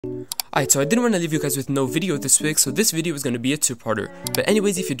Alright, so I didn't want to leave you guys with no video this week, so this video is going to be a two-parter. But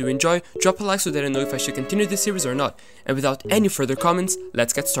anyways, if you do enjoy, drop a like so that I know if I should continue this series or not. And without any further comments,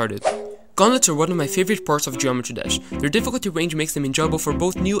 let's get started. Gauntlets are one of my favorite parts of Geometry Dash. Their difficulty range makes them enjoyable for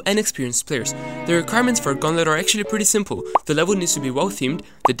both new and experienced players. The requirements for a gauntlet are actually pretty simple. The level needs to be well themed,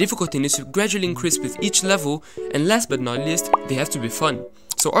 the difficulty needs to gradually increase with each level, and last but not least, they have to be fun.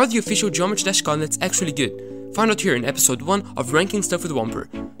 So are the official Geometry Dash gauntlets actually good? Find out here in episode 1 of Ranking Stuff with Wompper.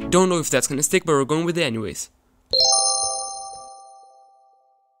 Don't know if that's gonna stick, but we're going with it anyways.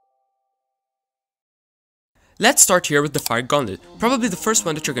 Let's start here with the Fire Gauntlet, probably the first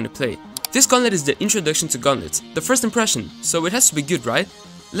one that you're gonna play. This gauntlet is the introduction to gauntlets, the first impression, so it has to be good, right?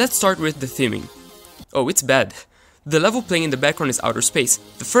 Let's start with the theming. Oh, it's bad. The level playing in the background is Outer Space,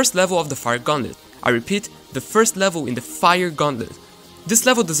 the first level of the Fire Gauntlet. I repeat, the first level in the Fire Gauntlet. This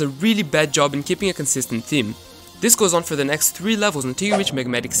level does a really bad job in keeping a consistent theme. This goes on for the next 3 levels until you reach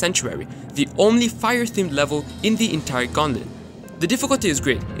Magmatic Sanctuary, the only fire-themed level in the entire gauntlet. The difficulty is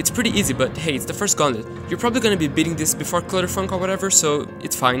great, it's pretty easy, but hey, it's the first gauntlet. You're probably gonna be beating this before Clutterfunk or whatever, so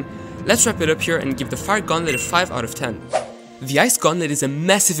it's fine. Let's wrap it up here and give the Fire Gauntlet a 5 out of 10. The Ice Gauntlet is a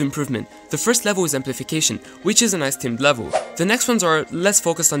massive improvement. The first level is Amplification, which is an ice-themed level. The next ones are less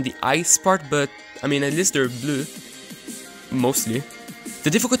focused on the ice part, but I mean, at least they're blue. Mostly. The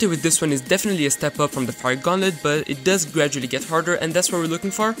difficulty with this one is definitely a step up from the Fire Gauntlet, but it does gradually get harder, and that's what we're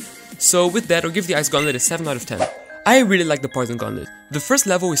looking for. So with that, I'll give the Ice Gauntlet a 7 out of 10. I really like the Poison Gauntlet. The first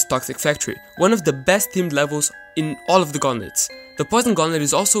level is Toxic Factory, one of the best themed levels in all of the gauntlets. The Poison Gauntlet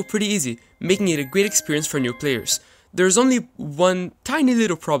is also pretty easy, making it a great experience for new players. There's only one tiny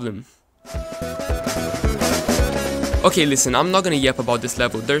little problem. Okay, listen, I'm not gonna yap about this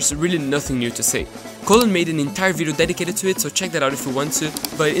level, there's really nothing new to say. Colin made an entire video dedicated to it, so check that out if you want to,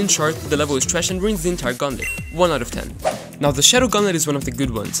 but in short, the level is trash and ruins the entire gauntlet. 1 out of 10. Now the Shadow Gauntlet is one of the good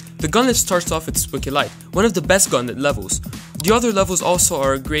ones. The gauntlet starts off with Spooky Light, one of the best gauntlet levels. The other levels also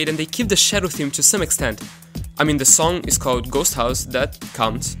are great and they keep the shadow theme to some extent. I mean, the song is called Ghost House, that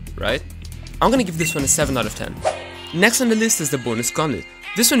counts, right? I'm gonna give this one a 7 out of 10. Next on the list is the Bonus Gauntlet.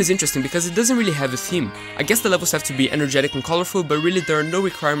 This one is interesting because it doesn't really have a theme. I guess the levels have to be energetic and colorful, but really there are no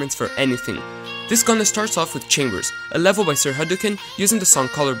requirements for anything. This gauntlet starts off with Chambers, a level by Sir Hadouken using the song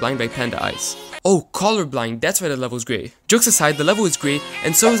Colorblind by Panda Eyes. Oh, Colorblind, that's why the level is great. Jokes aside, the level is great,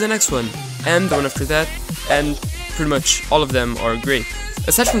 and so is the next one, and the one after that, and pretty much all of them are great.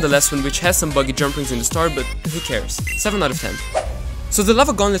 Aside from the last one, which has some buggy jump rings in the start, but who cares? 7 out of 10. So the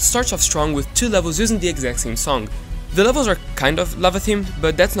Lava Gauntlet starts off strong with 2 levels using the exact same song. The levels are kind of lava themed,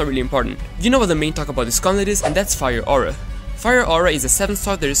 but that's not really important. You know what the main talk about this gauntlet is, and that's Fire Aura. Fire Aura is a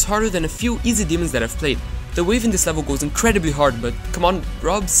 7-star that is harder than a few easy demons that I've played. The wave in this level goes incredibly hard, but come on,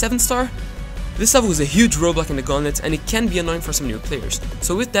 Rob, 7-star? This level is a huge roadblock in the gauntlets, and it can be annoying for some new players.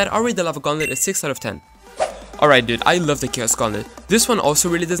 So with that, I'll rate the Lava Gauntlet a 6 out of 10. Alright dude, I love the Chaos Gauntlet. This one also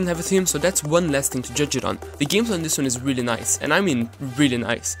really doesn't have a theme, so that's one less thing to judge it on. The gameplay on this one is really nice, and I mean really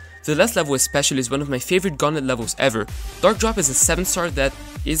nice. The last level especially is one of my favorite gauntlet levels ever. Dark Drop is a 7-star that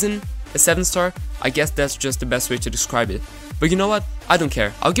isn't a 7-star, I guess that's just the best way to describe it. But you know what, I don't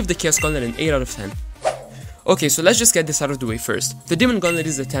care, I'll give the Chaos Gauntlet an 8 out of 10. Okay, so let's just get this out of the way first. The Demon Gauntlet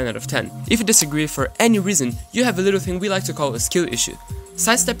is a 10 out of 10. If you disagree for any reason, you have a little thing we like to call a skill issue.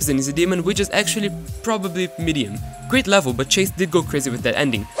 Sidestep is an easy demon, which is actually probably medium. Great level, but Chase did go crazy with that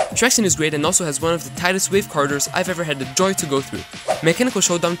ending. Traction is great and also has one of the tightest wave corridors I've ever had the joy to go through. Mechanical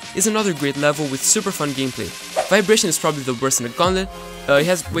Showdown is another great level with super fun gameplay. Vibration is probably the worst in the gauntlet, it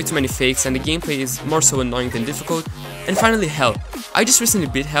has way too many fakes and the gameplay is more so annoying than difficult. And finally Hell. I just recently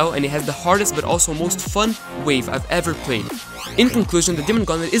beat Hell and it has the hardest but also most fun wave I've ever played. In conclusion, the Demon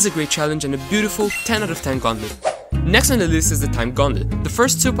Gauntlet is a great challenge and a beautiful 10 out of 10 gauntlet. Next on the list is the Time Gauntlet, the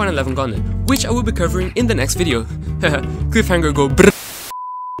first 2.11 gauntlet, which I will be covering in the next video. Cliffhanger go brrr.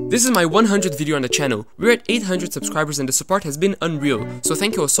 This is my 100th video on the channel. We're at 800 subscribers and the support has been unreal, so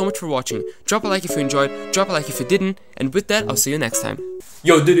thank you all so much for watching. Drop a like if you enjoyed, drop a like if you didn't, and with that, I'll see you next time.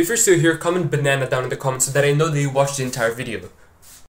 Yo dude, if you're still here, comment banana down in the comments so that I know that you watched the entire video.